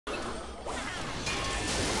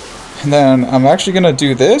And then I'm actually going to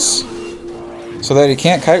do this so that he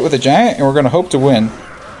can't kite with a giant, and we're going to hope to win.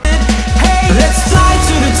 Hey, let's fly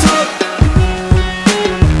to the top.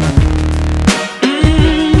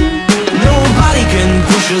 Nobody can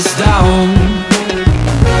push us down.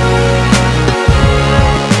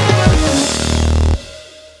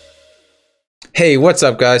 Hey, what's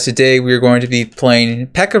up guys? Today we are going to be playing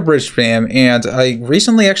Pekka Bridge Spam, and I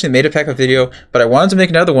recently actually made a Pekka video, but I wanted to make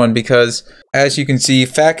another one because, as you can see,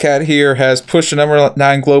 Fat Cat here has pushed the number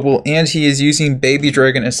 9 global, and he is using Baby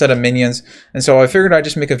Dragon instead of minions. And so I figured I'd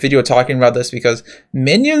just make a video talking about this because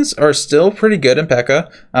minions are still pretty good in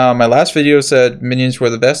Pekka. My last video said minions were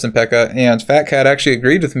the best in Pekka, and Fat Cat actually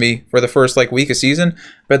agreed with me for the first week of season,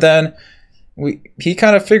 but then he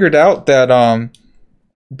kind of figured out that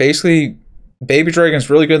basically Baby Dragon's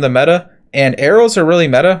really good in the meta, and arrows are really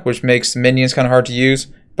meta, which makes minions kind of hard to use.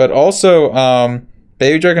 But also,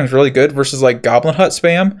 Baby Dragon's really good versus Goblin Hut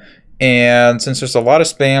spam, and since there's a lot of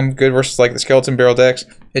spam, good versus the Skeleton Barrel decks,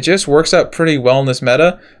 it just works out pretty well in this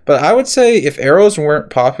meta. But I would say if arrows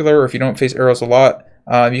weren't popular, or if you don't face arrows a lot,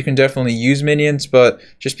 you can definitely use minions, but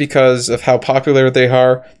just because of how popular they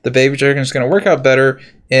are, the Baby Dragon is going to work out better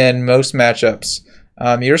in most matchups.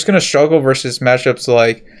 You're just going to struggle versus matchups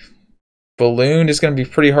like Balloon is going to be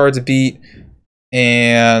pretty hard to beat,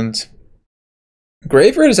 and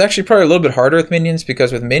Graveyard is actually probably a little bit harder with minions,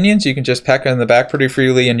 because with minions you can just pack in the back pretty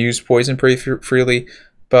freely and use poison pretty freely.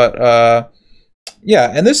 But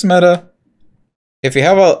yeah, in this meta, if you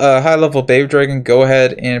have a high level Baby Dragon, go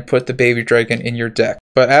ahead and put the Baby Dragon in your deck.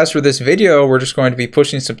 But as for this video, we're just going to be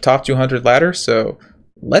pushing some top 200 ladder, so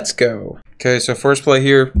let's go. Okay, so first play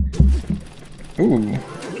here. Ooh,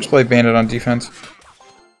 just play Bandit on defense.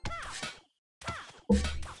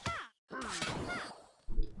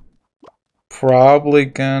 Probably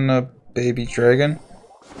gonna Baby Dragon,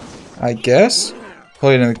 I guess.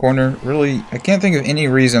 Play it in the corner. Really, I can't think of any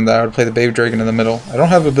reason that I would play the Baby Dragon in the middle. I don't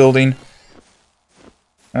have a building,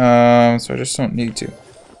 so I just don't need to.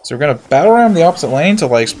 So we're gonna battle ram the opposite lane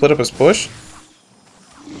to split up his push.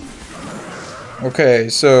 Okay,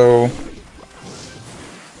 so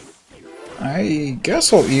I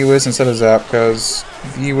guess I'll E-Wiz instead of Zap, because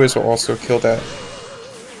E-Wiz will also kill that.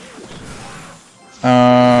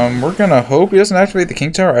 We're gonna hope he doesn't activate the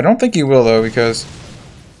King Tower. I don't think he will though, because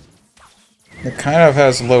it kind of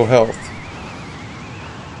has low health.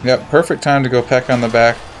 Yep, perfect time to go Pekka on the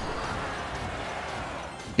back.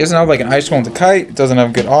 He doesn't have an Ice Golem to kite, doesn't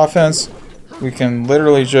have good offense. We can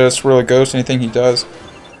literally just really ghost anything he does.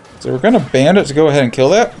 So we're gonna Bandit to go ahead and kill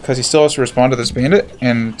that, because he still has to respond to this Bandit,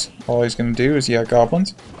 and all he's gonna do is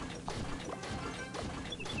goblins.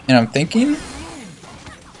 And I'm thinking,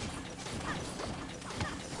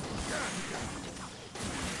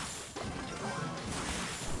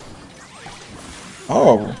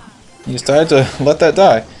 oh, he decided to let that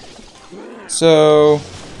die. So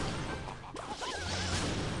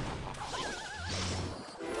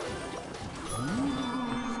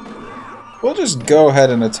we'll just go ahead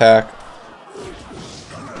and attack.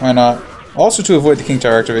 Why not? Also to avoid the King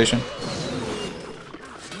Tower activation.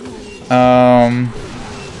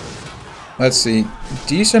 Let's see.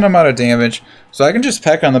 Decent amount of damage. So I can just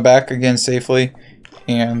peck on the back again safely,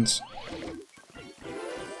 and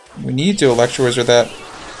we need to Electro Wizard that.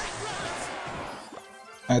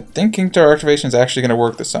 I think King Tower activation is actually going to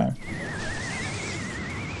work this time.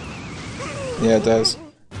 Yeah, it does.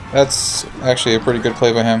 That's actually a pretty good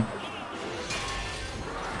play by him.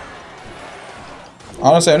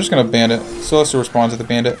 Honestly, I'm just going to Bandit. Still has to respond to the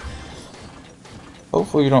Bandit.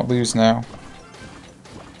 Hopefully we don't lose now.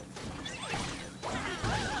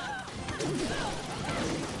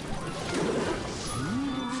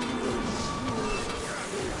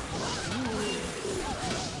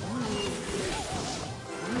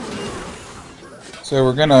 So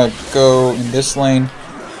we're gonna go in this lane.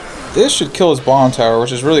 This should kill his Bomb Tower,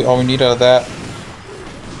 which is really all we need out of that.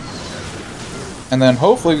 And then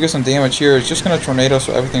hopefully we get some damage here. It's just gonna Tornado,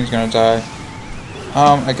 so everything's gonna die.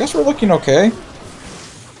 I guess we're looking okay.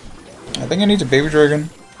 I think I need a Baby Dragon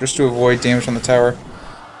just to avoid damage on the tower.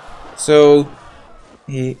 So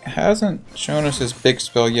he hasn't shown us his big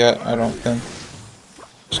spell yet, I don't think.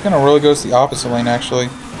 Just gonna really go to the opposite lane actually.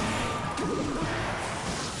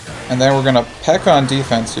 And then we're gonna peck on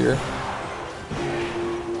defense here.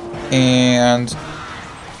 And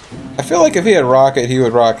I feel like if he had Rocket, he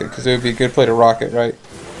would Rocket, because it would be a good play to Rocket, right?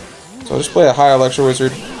 So I'll just play a high Electro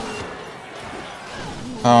Wizard.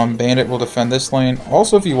 Bandit will defend this lane.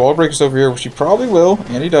 Also, if he wall breaks over here, which he probably will,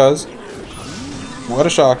 and he does. What a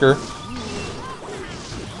shocker.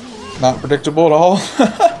 Not predictable at all.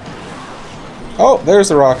 Oh, there's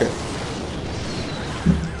the Rocket.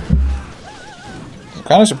 I'm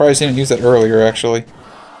kind of surprised he didn't use that earlier, actually.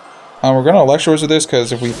 We're going to Elixir Wizard this,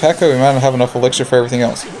 because if we Pekka, we might not have enough Elixir for everything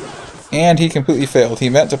else. And he completely failed. He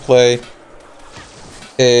meant to play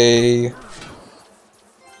a...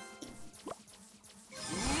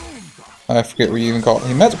 I forget what you even call it.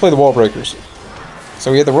 He meant to play the Wall Breakers.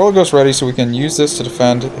 So we had the Roller Ghost ready, so we can use this to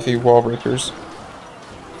defend if he Wall Breakers.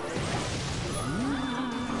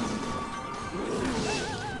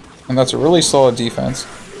 And that's a really solid defense.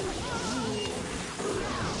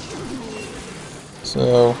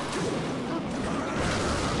 So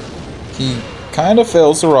he kind of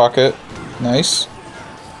fails the rocket. Nice.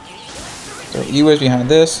 So E-Way's behind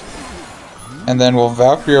this. And then we'll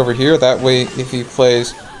Valkyrie over here. That way, if he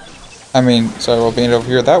plays... we'll Bandit over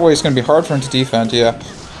here. That way it's going to be hard for him to defend, yeah.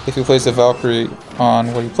 If he plays the Valkyrie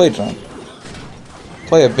on what he played on.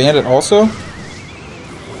 Play a Bandit also.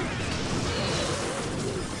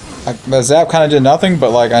 The Zap kind of did nothing,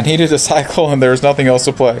 but like I needed a cycle and there was nothing else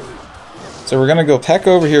to play. So we're going to go Pekka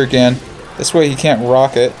over here again. This way he can't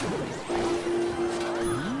rocket.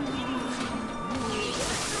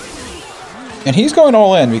 And he's going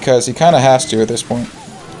all in because he kind of has to at this point.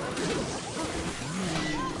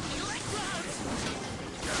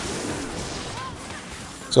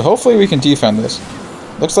 So hopefully we can defend this.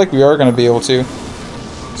 Looks like we are going to be able to.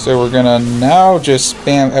 So we're going to now just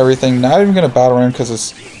spam everything. Not even going to battle ram because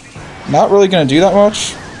it's not really going to do that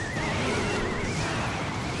much.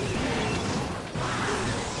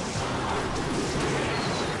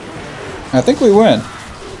 I think we win.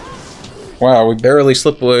 Wow, we barely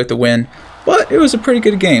slipped away with the win. But it was a pretty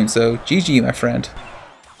good game, so GG, my friend.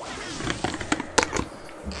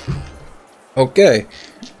 Okay.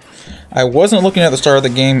 I wasn't looking at the start of the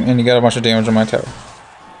game, and you got a bunch of damage on my tower.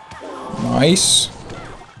 Nice.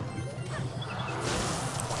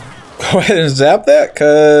 Go ahead and zap that,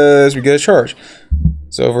 because we get a charge.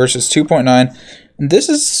 So versus 2.9. And this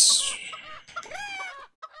is...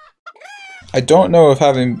 I don't know if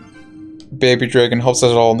having Baby Dragon helps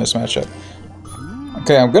us at all in this matchup.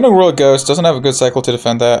 Okay, I'm gonna roll a Ghost. Doesn't have a good cycle to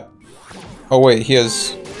defend that. Oh wait, he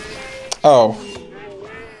has... Oh.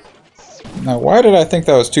 Now why did I think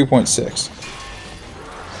that was 2.6?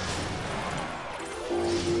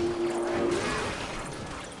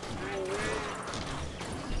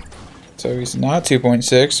 So he's not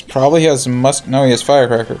 2.6. Probably has Musk... No, he has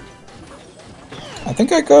Firecracker. I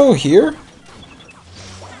think I go here?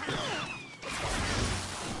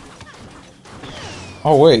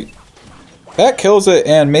 Oh wait. That kills it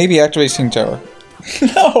and maybe activates King Tower.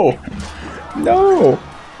 No! No!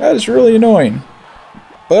 That is really annoying.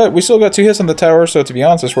 But we still got 2 hits on the tower, so to be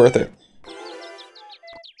honest, it's worth it.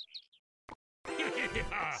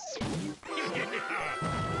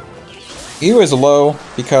 He was low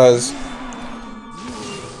because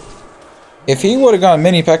if he would have gone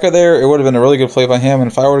mini Pekka there, it would have been a really good play by him,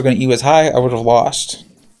 and if I would have gone E was high, I would have lost.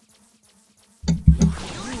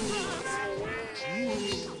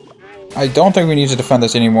 I don't think we need to defend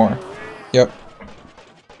this anymore. Yep.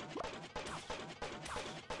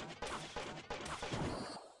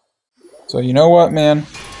 So you know what, man?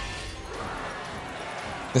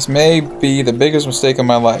 This may be the biggest mistake of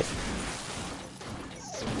my life.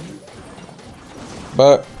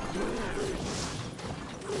 But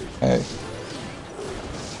hey.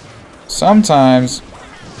 Sometimes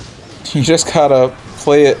you just gotta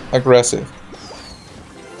play it aggressive.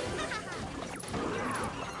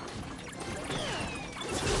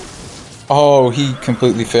 Oh, he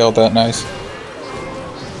completely failed that. Nice.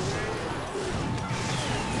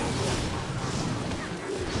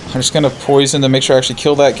 I'm just gonna poison to make sure I actually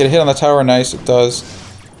kill that. Get a hit on the tower. Nice, it does.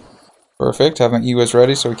 Perfect. Having E-Wiz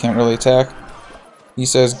ready, so we can't really attack. He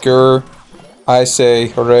says grr. I say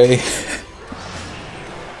hooray.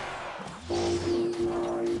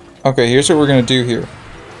 Okay, here's what we're gonna do here.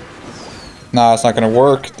 Nah, it's not gonna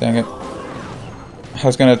work. Dang it. I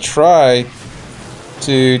was gonna try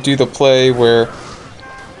to do the play where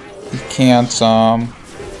he can't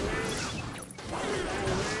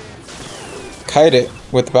kite it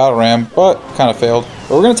with the battle ram, but kind of failed.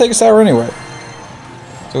 But we're gonna take a tower anyway.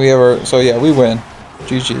 So we have our, so yeah, we win.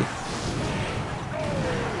 GG.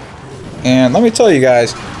 And let me tell you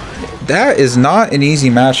guys, that is not an easy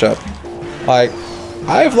matchup. Like,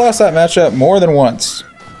 I've lost that matchup more than once.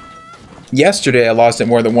 Yesterday I lost it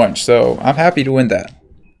more than once, so I'm happy to win that.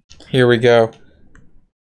 Here we go.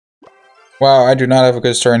 Wow, I do not have a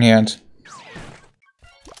good turn hand.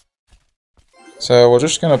 So we're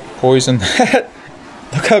just gonna poison that.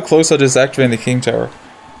 Look how close I just activated the King Tower.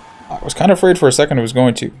 I was kind of afraid for a second it was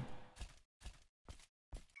going to.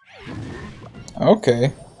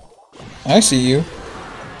 Okay. I see you.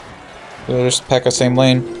 We'll just Pekka same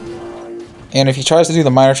lane. And if he tries to do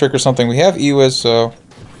the minor trick or something, we have Ewiz, so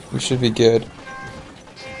we should be good.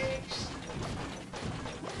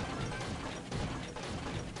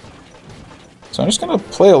 So I'm just gonna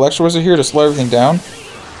play Electro Wizard here to slow everything down.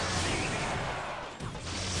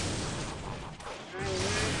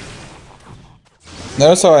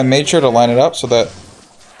 Notice how I made sure to line it up so that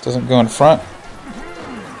it doesn't go in front.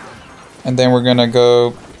 And then we're gonna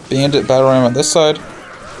go Bandit Battle Ram on this side.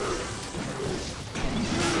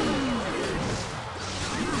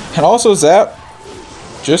 And also Zap,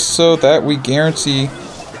 just so that we guarantee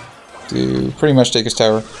to pretty much take his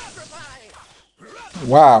tower.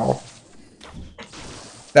 Wow.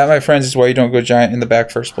 That, my friends, is why you don't go Giant in the back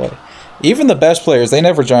first play. Even the best players, they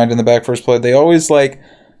never Giant in the back first play. They always, like,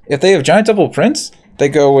 if they have Giant double Prince, they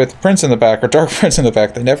go with Prince in the back or Dark Prince in the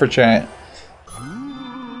back. They never Giant.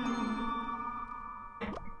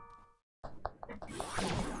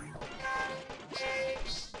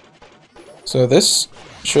 So this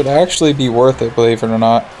should actually be worth it, believe it or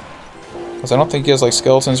not. Because I don't think he has, like,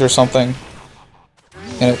 skeletons or something.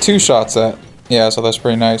 And it two-shots that. Yeah, so that's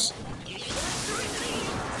pretty nice.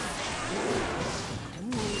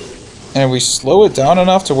 And if we slow it down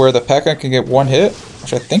enough to where the Pekka can get one hit,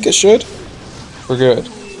 which I think it should, we're good.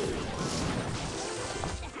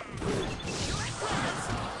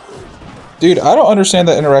 Dude, I don't understand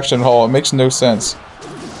that interaction at all. It makes no sense.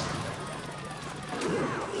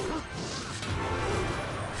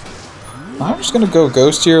 I'm just gonna go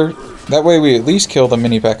Ghost here. That way we at least kill the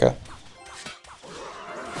mini Pekka.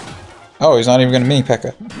 Oh, he's not even gonna mini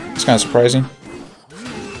Pekka. It's kind of surprising.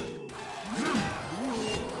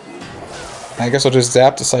 I guess I'll just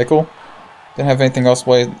zap the cycle. Didn't have anything else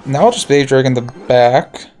play. Now I'll just Baby Dragon the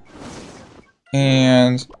back.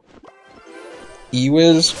 And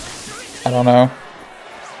Ewiz. I don't know.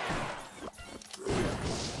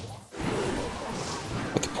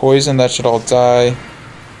 With the poison, that should all die.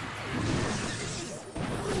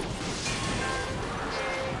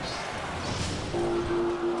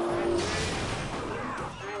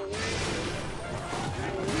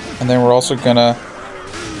 And then we're also gonna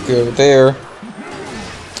go there.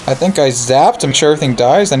 I think I zapped to make sure everything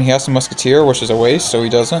dies, then he has to Musketeer, which is a waste, so he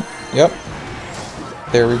doesn't. Yep.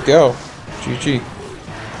 There we go. GG.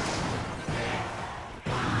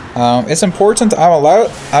 It's important. I'm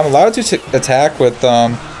allowed to attack with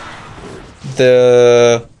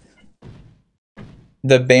the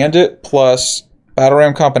Bandit plus Battle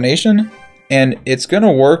Ram combination, and it's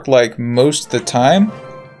gonna work like most of the time.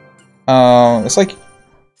 It's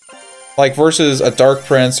like versus a Dark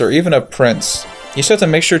Prince or even a Prince. You just have to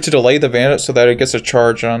make sure to delay the Bandit so that it gets a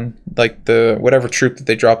charge on like the whatever troop that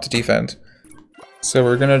they drop to defend. So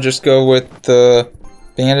we're gonna just go with the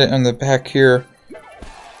Bandit in the back here.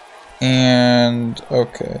 And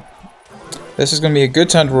okay. This is gonna be a good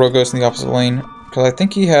time to roll Ghost in the opposite lane, because I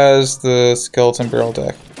think he has the Skeleton Barrel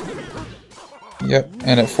deck. Yep,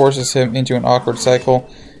 and it forces him into an awkward cycle.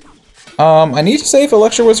 I need to save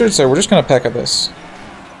Electro Wizard, so we're just gonna Pekka this.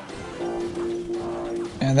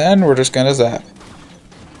 And then we're just gonna zap.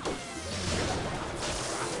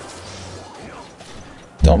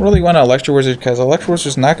 Don't really want to Electro Wizard because Electro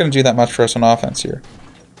Wizard's not gonna do that much for us on offense here.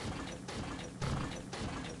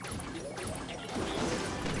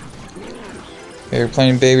 Okay, we're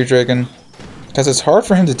playing Baby Dragon. Because it's hard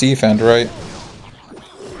for him to defend, right?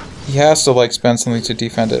 He has to like spend something to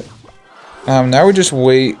defend it. Now we just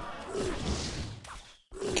wait.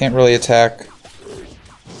 Can't really attack.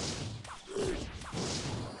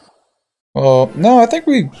 Well, no, I think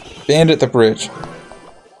we Bandit the bridge.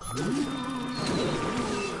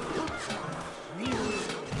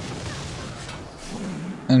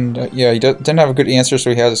 And yeah, he didn't have a good answer,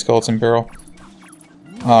 so he has a Skeleton Barrel.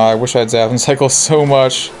 I wish I had Zap and Cycle so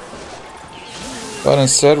much. But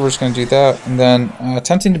instead, we're just going to do that. And then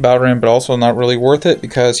attempting to Battle Ram, but also not really worth it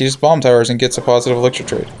because he just Bomb Towers and gets a positive Elixir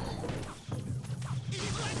trade.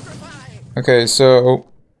 Okay, so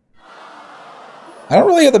I don't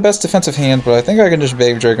really have the best defensive hand, but I think I can just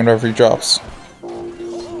Baby Dragon whenever he drops.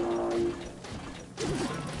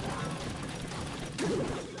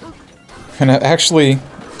 I'm gonna actually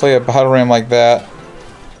play a Battle Ram like that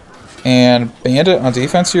and Bandit on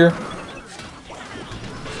defense here.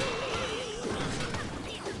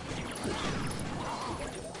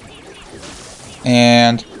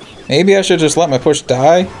 And maybe I should just let my push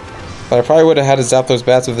die, but I probably would have had to zap those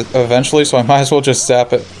bats eventually, so I might as well just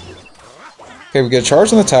zap it. Okay, we get a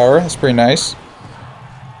charge on the tower. That's pretty nice.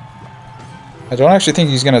 I don't actually think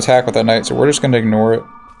he's going to attack with that knight, so we're just going to ignore it.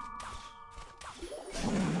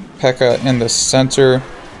 Pekka in the center.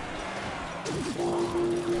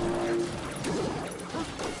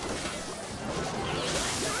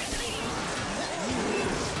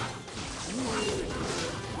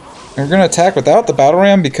 And we're gonna attack without the battle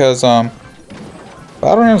ram because battle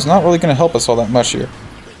ram's not really gonna help us all that much here.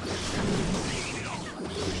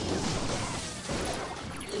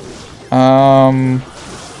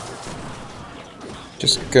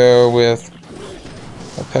 Just go with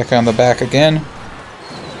a Pekka on the back again.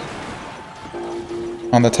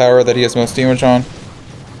 On the tower that he has most damage on.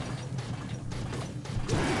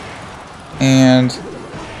 And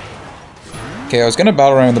okay, I was gonna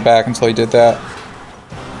battle ram in the back until he did that.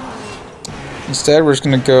 Instead, we're just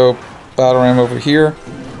gonna go battle ram over here.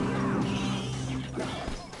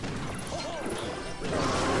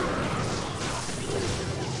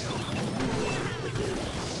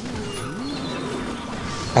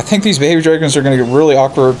 I think these baby dragons are gonna get really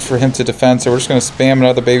awkward for him to defend, so we're just gonna spam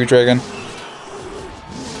another baby dragon.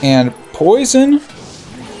 And poison.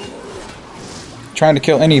 Trying to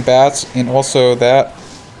kill any bats, and also that.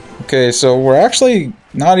 Okay, so we're actually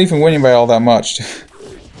not even winning by all that much.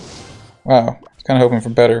 Wow, I was kind of hoping for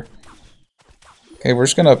better. Okay, we're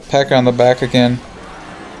just gonna Pekka on the back again.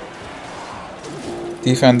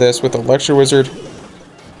 Defend this with a Lecture Wizard.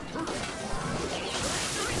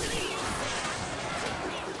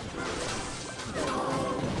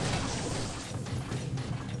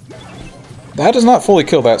 That does not fully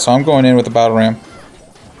kill that, so I'm going in with the Battle Ram.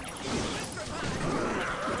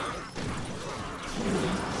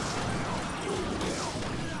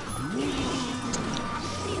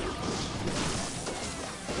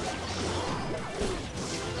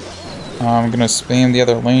 I'm gonna spam the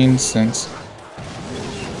other lane since...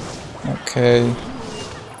 Okay.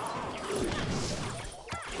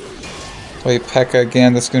 Play Pekka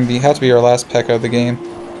again. This is gonna have to be our last Pekka of the game.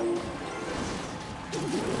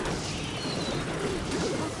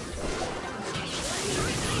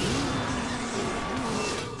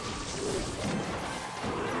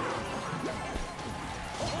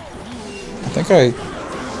 I think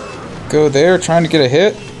I go there trying to get a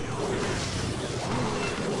hit.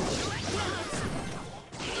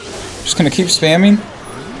 Just gonna keep spamming.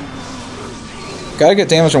 Gotta get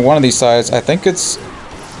damage on one of these sides. I think it's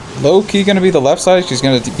low-key gonna be the left side. She's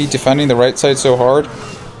gonna be defending the right side so hard.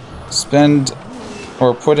 Spend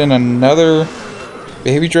or put in another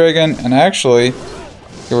baby dragon, and actually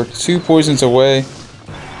there were 2 poisons away.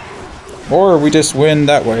 Or we just win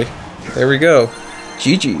that way. There we go.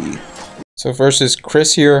 GG. So versus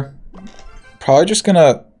Chris here. Probably just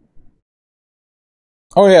gonna...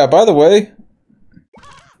 Oh yeah, by the way...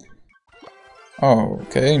 Oh,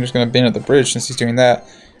 okay, I'm just gonna bin at the bridge since he's doing that.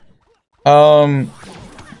 I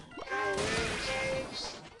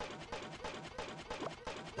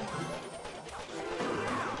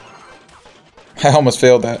almost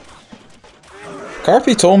failed that.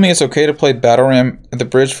 Carpy told me it's okay to play Battle Ram at the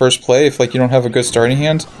bridge first play if like you don't have a good starting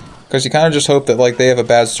hand. Because you kind of just hope that like they have a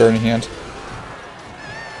bad starting hand.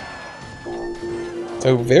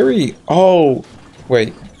 So very... Oh!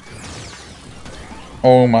 Wait.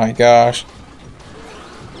 Oh my gosh.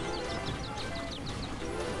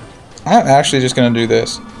 I'm actually just gonna do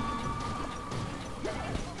this.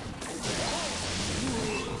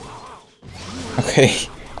 Okay.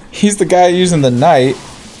 He's the guy using the knight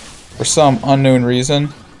for some unknown reason.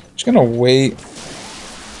 Just gonna wait.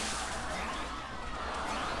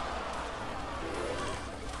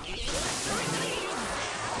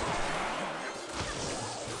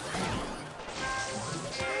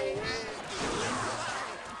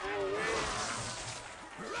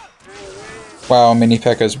 Wow, Mini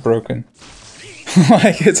Pekka is broken.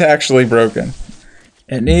 Like, it's actually broken.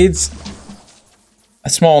 It needs a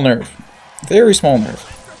small nerf. Very small nerf.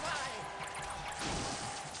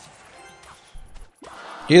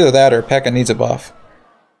 Either that or Pekka needs a buff.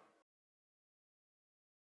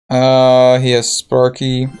 He has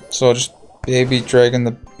Sparky, so I'll just baby dragon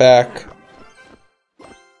the back.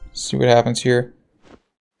 See what happens here.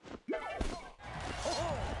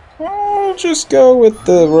 I'll just go with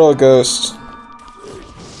the Royal Ghost.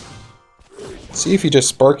 See if he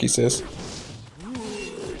just Sparkies this.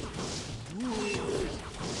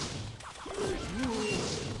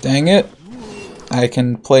 Dang it. I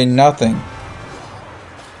can play nothing.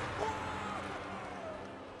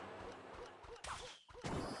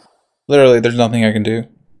 Literally, there's nothing I can do.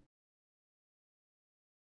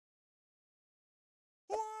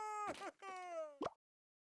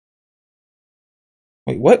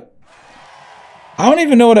 Wait, what? I don't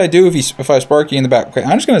even know what I do if I Sparky in the back. Okay,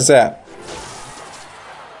 I'm just gonna zap.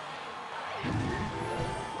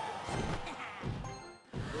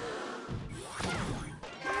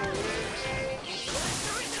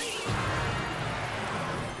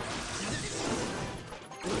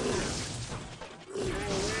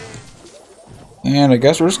 And I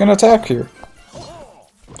guess we're just gonna attack here.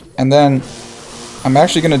 And then I'm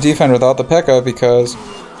actually going to defend without the Pekka because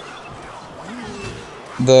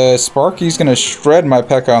the Sparky's going to shred my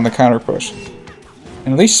Pekka on the counter push.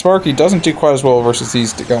 And at least Sparky doesn't do quite as well versus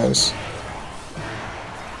these guys.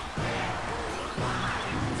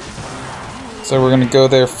 So we're going to go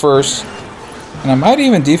there first. And I might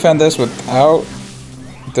even defend this without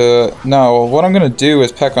the... No, what I'm going to do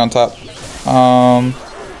is Pekka on top.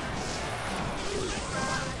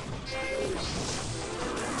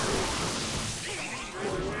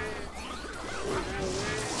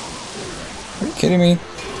 Are you kidding me?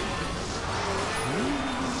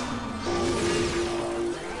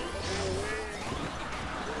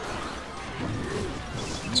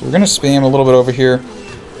 So we're going to spam a little bit over here.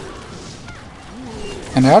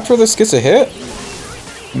 And after this gets a hit,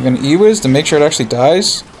 I'm going to E-Wiz to make sure it actually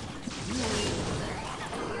dies.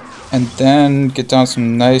 And then get down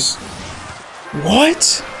some nice...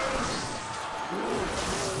 What?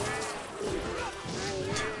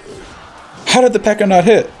 How did the Pekka not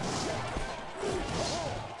hit?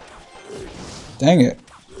 Dang it.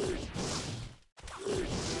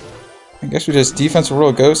 I guess we just defensive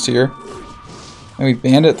roll ghost here. And we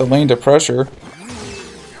bandit the lane to pressure.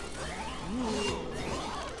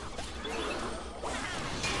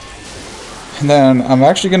 And then I'm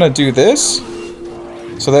actually going to do this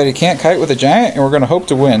so that he can't kite with a giant, and we're going to hope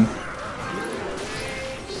to win.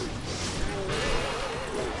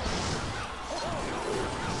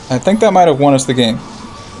 I think that might have won us the game.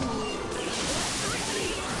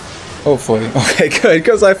 Hopefully. Okay, good,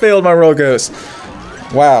 because I failed my roll ghost.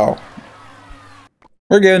 Wow.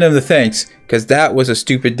 We're giving him the thanks, because that was a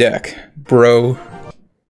stupid deck, bro.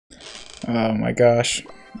 Oh my gosh.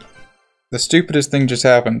 The stupidest thing just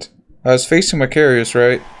happened. I was facing Macarius,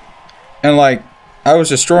 right? And like, I was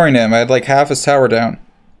destroying him. I had like half his tower down.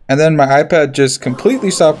 And then my iPad just completely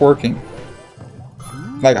stopped working.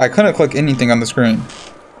 Like, I couldn't click anything on the screen.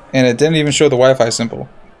 And it didn't even show the Wi-Fi symbol.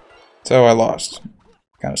 So I lost.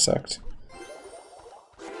 Kinda sucked.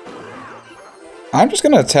 I'm just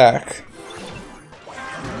gonna attack.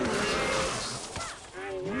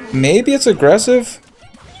 Maybe it's aggressive?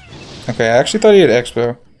 Okay, I actually thought he had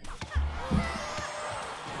Expo.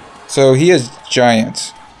 So he is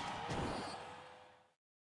giant.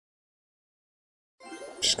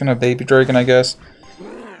 Just gonna baby dragon, I guess.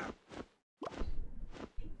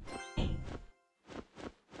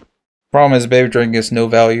 Problem is, baby dragon gets no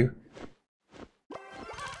value.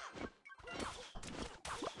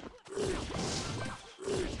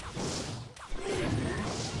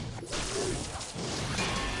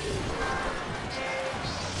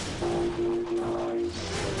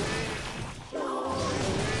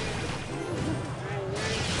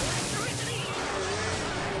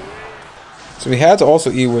 So we had to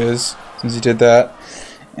also E-Wiz, since he did that.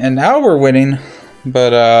 And now we're winning,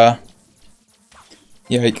 but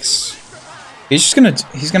yikes. He's gonna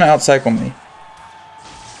outcycle me.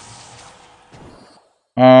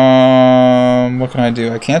 What can I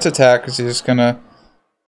do? I can't attack because he's just gonna...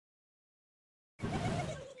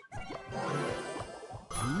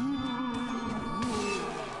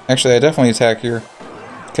 Actually, I definitely attack here,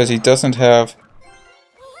 because he doesn't have...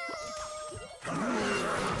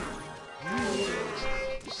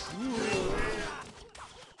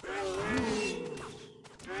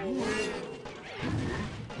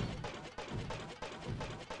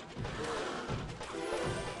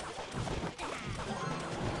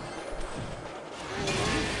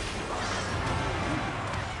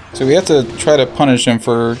 So we have to try to punish him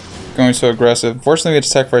for going so aggressive. Fortunately, we had to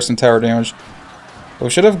sacrifice some tower damage. But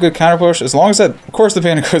we should have a good counter push, as long as that, of course, the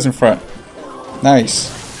bandit goes in front. Nice.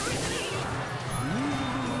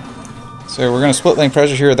 So we're going to split lane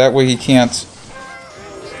pressure here, that way he can't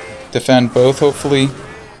defend both, hopefully.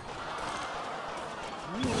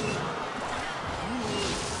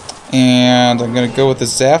 And I'm going to go with the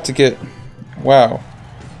Zap to get... Wow.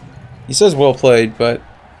 He says well played, but...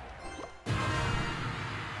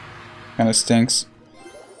 kind of stinks.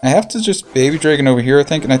 I have to just baby dragon over here, I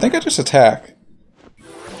think, and I think I just attack.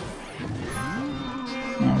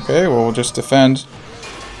 Okay, well, we'll just defend.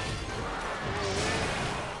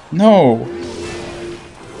 No!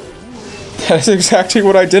 That is exactly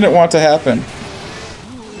what I didn't want to happen.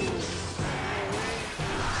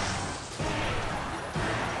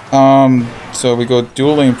 So we go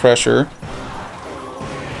dual lane pressure.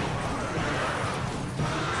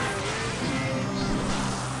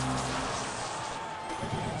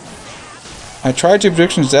 I tried to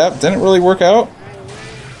prediction zap, didn't really work out.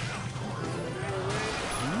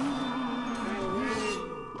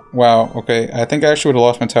 Wow, okay, I think I actually would have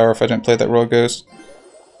lost my tower if I didn't play that Royal Ghost.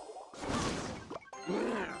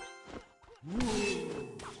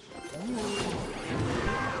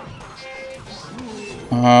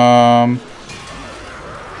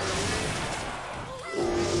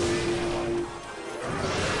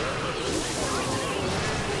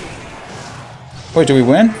 Wait, did we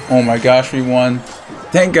win? Oh my gosh, we won.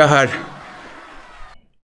 Thank God.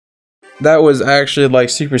 That was actually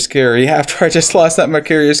like super scary after I just lost that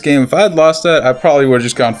Macarius game. If I had lost that, I probably would have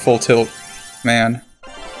just gone full tilt. Man.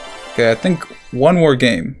 Okay, I think one more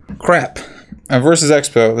game. Crap. Versus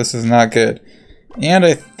Expo. This is not good. And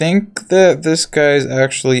I think that this guy's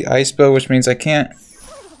actually Icepo, which means I can't...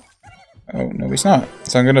 Oh, no, he's not.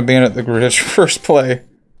 So I'm going to ban at the grid first play.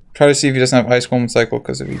 Try to see if he doesn't have Ice Golem Cycle,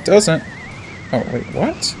 because if he doesn't... Oh, wait,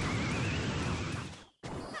 what?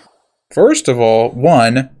 First of all,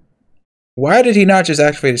 1, why did he not just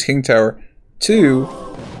activate his King Tower? 2,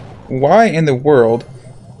 why in the world...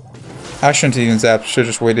 I shouldn't have even zapped, should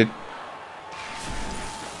have just waited.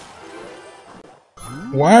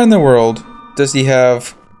 Why in the world does he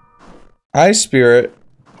have Ice Spirit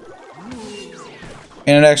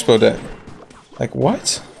and an Expo deck? Like,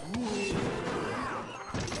 what?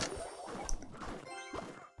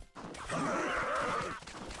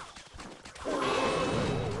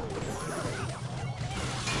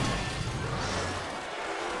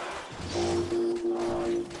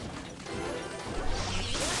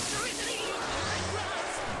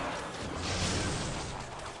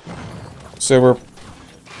 So we're...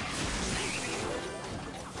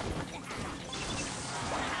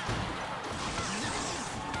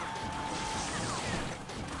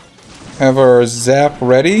 have our zap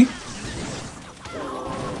ready.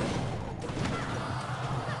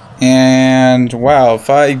 And wow, if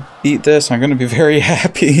I beat this, I'm gonna be very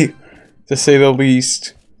happy, to say the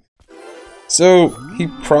least. So, he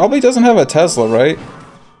probably doesn't have a Tesla, right?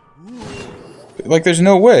 Like, there's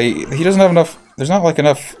no way. He doesn't have enough... There's not, like,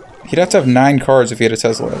 enough... He'd have to have 9 cards if he had a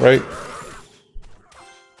Tesla, right?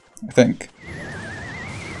 I think.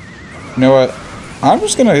 You know what? I'm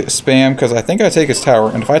just gonna spam, because I think I take his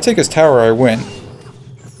tower, and if I take his tower, I win.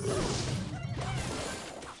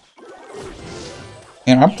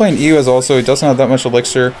 And I'm playing Ewas also, he doesn't have that much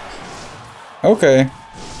elixir. Okay.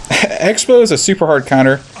 Expo is a super hard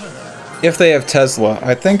counter. If they have Tesla,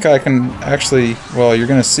 I think I can actually... Well, you're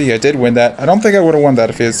gonna see, I did win that. I don't think I would have won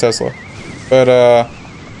that if he has Tesla. But,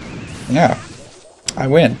 yeah. I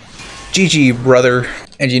win. GG, brother.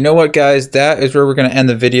 And you know what, guys? That is where we're gonna end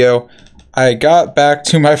the video. I got back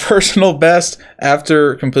to my personal best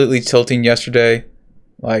after completely tilting yesterday,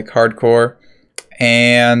 like hardcore.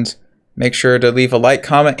 And make sure to leave a like,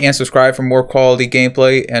 comment, and subscribe for more quality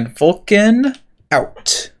gameplay. And Vulkan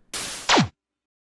out.